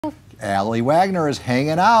Allie Wagner is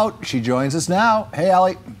hanging out. She joins us now. Hey,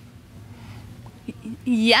 Allie.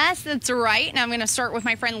 Yes, that's right. And I'm going to start with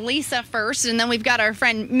my friend Lisa first, and then we've got our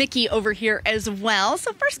friend Mickey over here as well.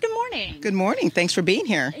 So first, good morning. Good morning. Thanks for being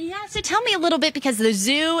here. Yeah, so tell me a little bit, because the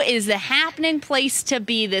zoo is the happening place to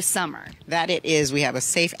be this summer. That it is. We have a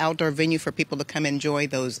safe outdoor venue for people to come enjoy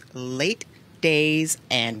those late days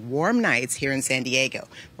and warm nights here in San Diego.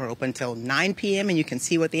 We're open until 9 p.m. and you can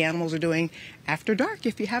see what the animals are doing after dark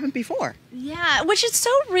if you haven't before. Yeah, which is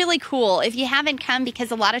so really cool if you haven't come,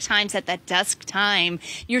 because a lot of times at that dusk time,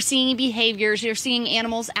 you're seeing behaviors, you're seeing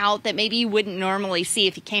animals out that maybe you wouldn't normally see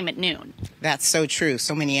if you came at noon. That's so true.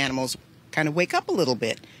 So many animals kind of wake up a little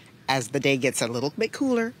bit as the day gets a little bit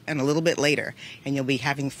cooler and a little bit later. And you'll be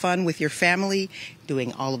having fun with your family,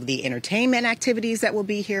 doing all of the entertainment activities that will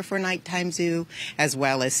be here for Nighttime Zoo, as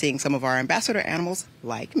well as seeing some of our ambassador animals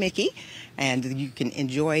like Mickey. And you can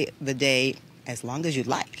enjoy the day as long as you'd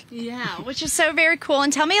like. Yeah, which is so very cool.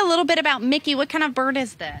 And tell me a little bit about Mickey. What kind of bird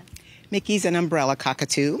is this? Mickey's an umbrella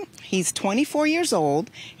cockatoo. He's 24 years old,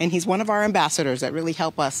 and he's one of our ambassadors that really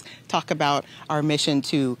help us talk about our mission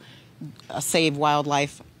to save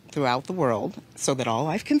wildlife throughout the world so that all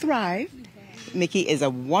life can thrive. Mickey is a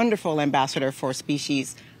wonderful ambassador for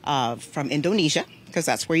species from Indonesia, because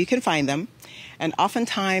that's where you can find them. And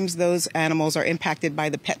oftentimes those animals are impacted by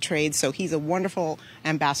the pet trade, so he's a wonderful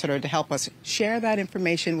ambassador to help us share that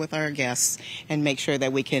information with our guests and make sure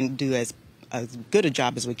that we can do as good a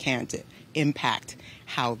job as we can to impact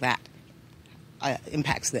how that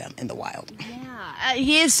impacts them in the wild. Yeah,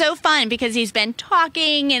 he is so fun because he's been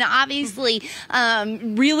talking, and obviously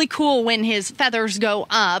really cool when his feathers go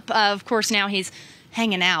up. Of course, now he's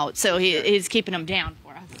hanging out, so he's keeping them down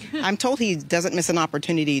for us. I'm told he doesn't miss an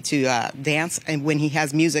opportunity to dance, and when he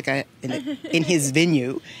has music in his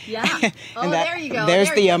venue. Yeah. Oh, there you go.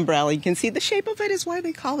 There's the umbrella. You can see the shape of it is why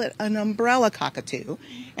they call it an umbrella cockatoo.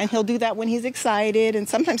 And he'll do that when he's excited, and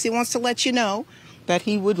sometimes he wants to let you know that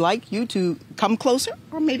he would like you to come closer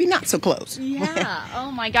or maybe not so close. Yeah.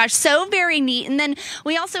 Oh my gosh. So very neat. And then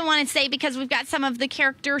we also want to say, because we've got some of the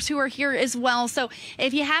characters who are here as well. So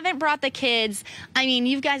if you haven't brought the kids, I mean,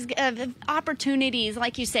 you guys have opportunities,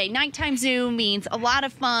 like you say. Nighttime Zoo means a lot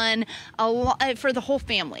of fun for the whole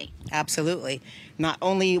family. Absolutely. Not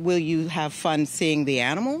only will you have fun seeing the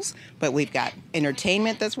animals, but we've got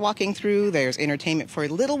entertainment that's walking through. There's entertainment for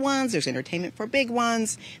little ones. There's entertainment for big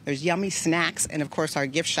ones. There's yummy snacks. And, of course, our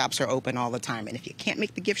gift shops are open all the time. And if you can't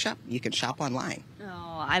make the gift shop, you can shop online.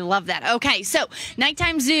 Oh, I love that. Okay, so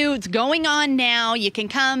Nighttime Zoo, it's going on now. You can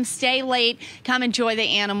come, stay late, come enjoy the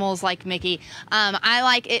animals like Mickey. I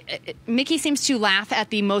like it. Mickey seems to laugh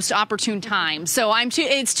at the most opportune time. So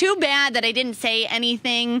it's too bad that I didn't say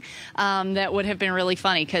anything that would have been really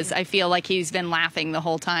funny, because I feel like he's been laughing the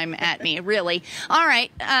whole time at me, really. All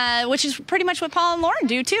right, which is pretty much what Paul and Lauren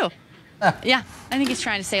do, too. Yeah, I think he's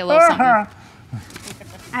trying to say a little something.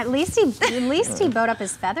 At least he bowed up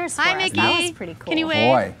his feathers for Hi, us. Mickey. That was pretty cool. Can you wave?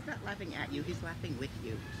 Boy. He's not laughing at you. He's laughing with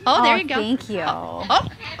you. Oh, there you go. Thank you.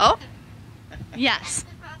 Oh. Yes.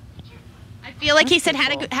 I feel like he said,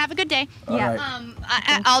 have a good day. All Yeah.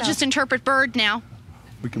 right. I'll just interpret bird now.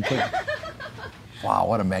 We can play. Wow,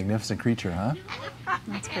 what a magnificent creature, huh?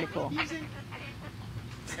 That's pretty cool.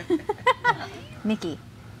 Mickey.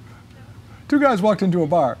 Two guys walked into a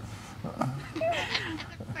bar.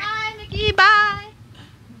 Bye, Mickey. Bye.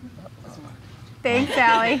 Thanks,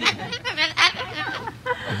 Allie.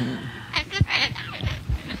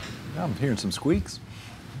 I'm hearing some squeaks.